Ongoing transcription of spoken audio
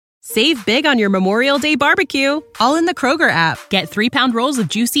Save big on your Memorial Day barbecue, all in the Kroger app. Get 3-pound rolls of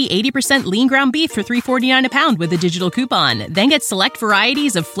juicy 80% lean ground beef for $3.49 a pound with a digital coupon. Then get select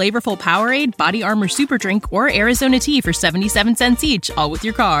varieties of flavorful Powerade, Body Armor Super Drink, or Arizona tea for 77 cents each, all with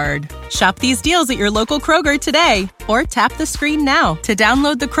your card. Shop these deals at your local Kroger today, or tap the screen now to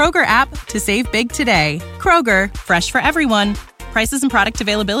download the Kroger app to save big today. Kroger, fresh for everyone. Prices and product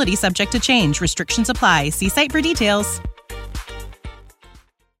availability subject to change. Restrictions apply. See site for details.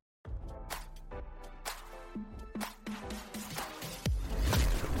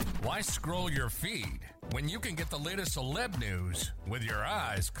 Why scroll your feed when you can get the latest celeb news with your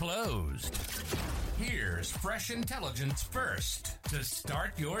eyes closed? Here's fresh intelligence first to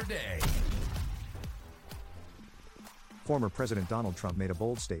start your day. Former President Donald Trump made a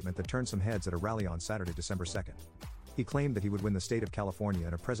bold statement that turned some heads at a rally on Saturday, December 2nd. He claimed that he would win the state of California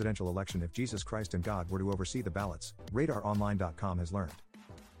in a presidential election if Jesus Christ and God were to oversee the ballots, RadarOnline.com has learned.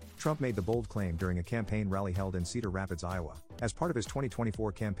 Trump made the bold claim during a campaign rally held in Cedar Rapids, Iowa, as part of his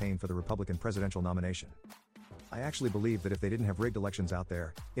 2024 campaign for the Republican presidential nomination. I actually believe that if they didn't have rigged elections out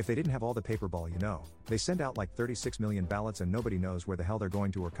there, if they didn't have all the paper ball, they send out like 36 million ballots and nobody knows where the hell they're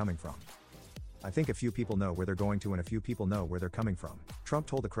going to or coming from. I think a few people know where they're going to and a few people know where they're coming from, Trump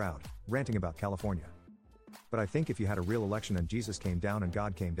told the crowd, ranting about California. But I think if you had a real election and Jesus came down and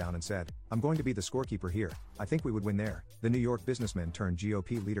God came down and said, I'm going to be the scorekeeper here, I think we would win there, the New York businessman turned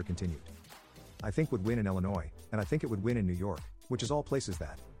GOP leader continued. I think would win in Illinois, and I think it would win in New York, which is all places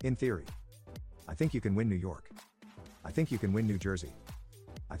that, in theory. I think you can win New York. I think you can win New Jersey.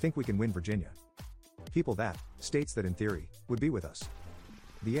 I think we can win Virginia. States that in theory, would be with us.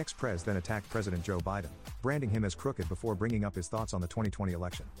 The ex-pres then attacked President Joe Biden, branding him as crooked before bringing up his thoughts on the 2020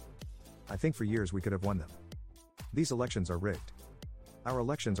 election. I think for years we could have won them. These elections are rigged. Our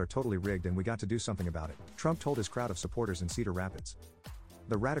elections are totally rigged and we got to do something about it, Trump told his crowd of supporters in Cedar Rapids.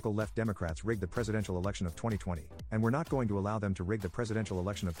 The radical left Democrats rigged the presidential election of 2020, and we're not going to allow them to rig the presidential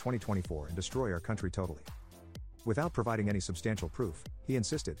election of 2024 and destroy our country totally. Without providing any substantial proof, he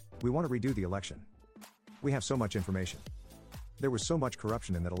insisted, we want to redo the election. We have so much information. There was so much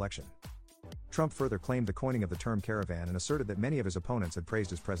corruption in that election. Trump further claimed the coining of the term caravan and asserted that many of his opponents had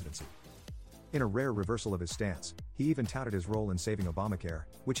praised his presidency. In a rare reversal of his stance, he even touted his role in saving Obamacare,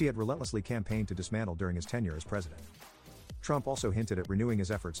 which he had relentlessly campaigned to dismantle during his tenure as president. Trump also hinted at renewing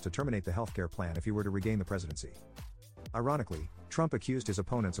his efforts to terminate the healthcare plan if he were to regain the presidency. Ironically, Trump accused his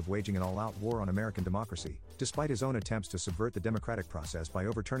opponents of waging an all-out war on American democracy, despite his own attempts to subvert the democratic process by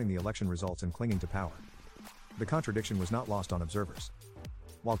overturning the election results and clinging to power. The contradiction was not lost on observers.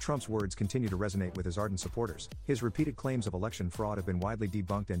 While Trump's words continue to resonate with his ardent supporters, his repeated claims of election fraud have been widely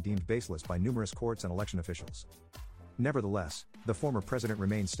debunked and deemed baseless by numerous courts and election officials. Nevertheless, the former president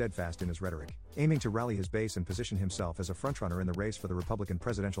remains steadfast in his rhetoric, aiming to rally his base and position himself as a frontrunner in the race for the Republican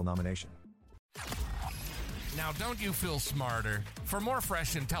presidential nomination. Now, don't you feel smarter? For more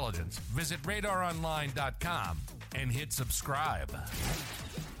fresh intelligence, visit RadarOnline.com and hit subscribe.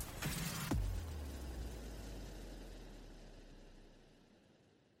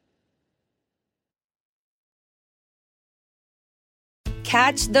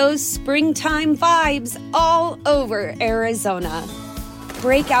 Catch those springtime vibes all over Arizona.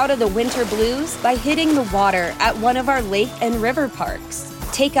 Break out of the winter blues by hitting the water at one of our lake and river parks.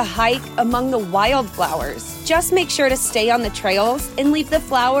 Take a hike among the wildflowers. Just make sure to stay on the trails and leave the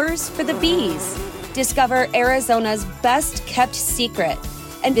flowers for the bees. Discover Arizona's best kept secret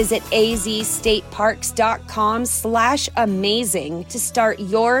and visit azstateparks.com/amazing to start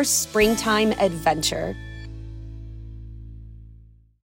your springtime adventure.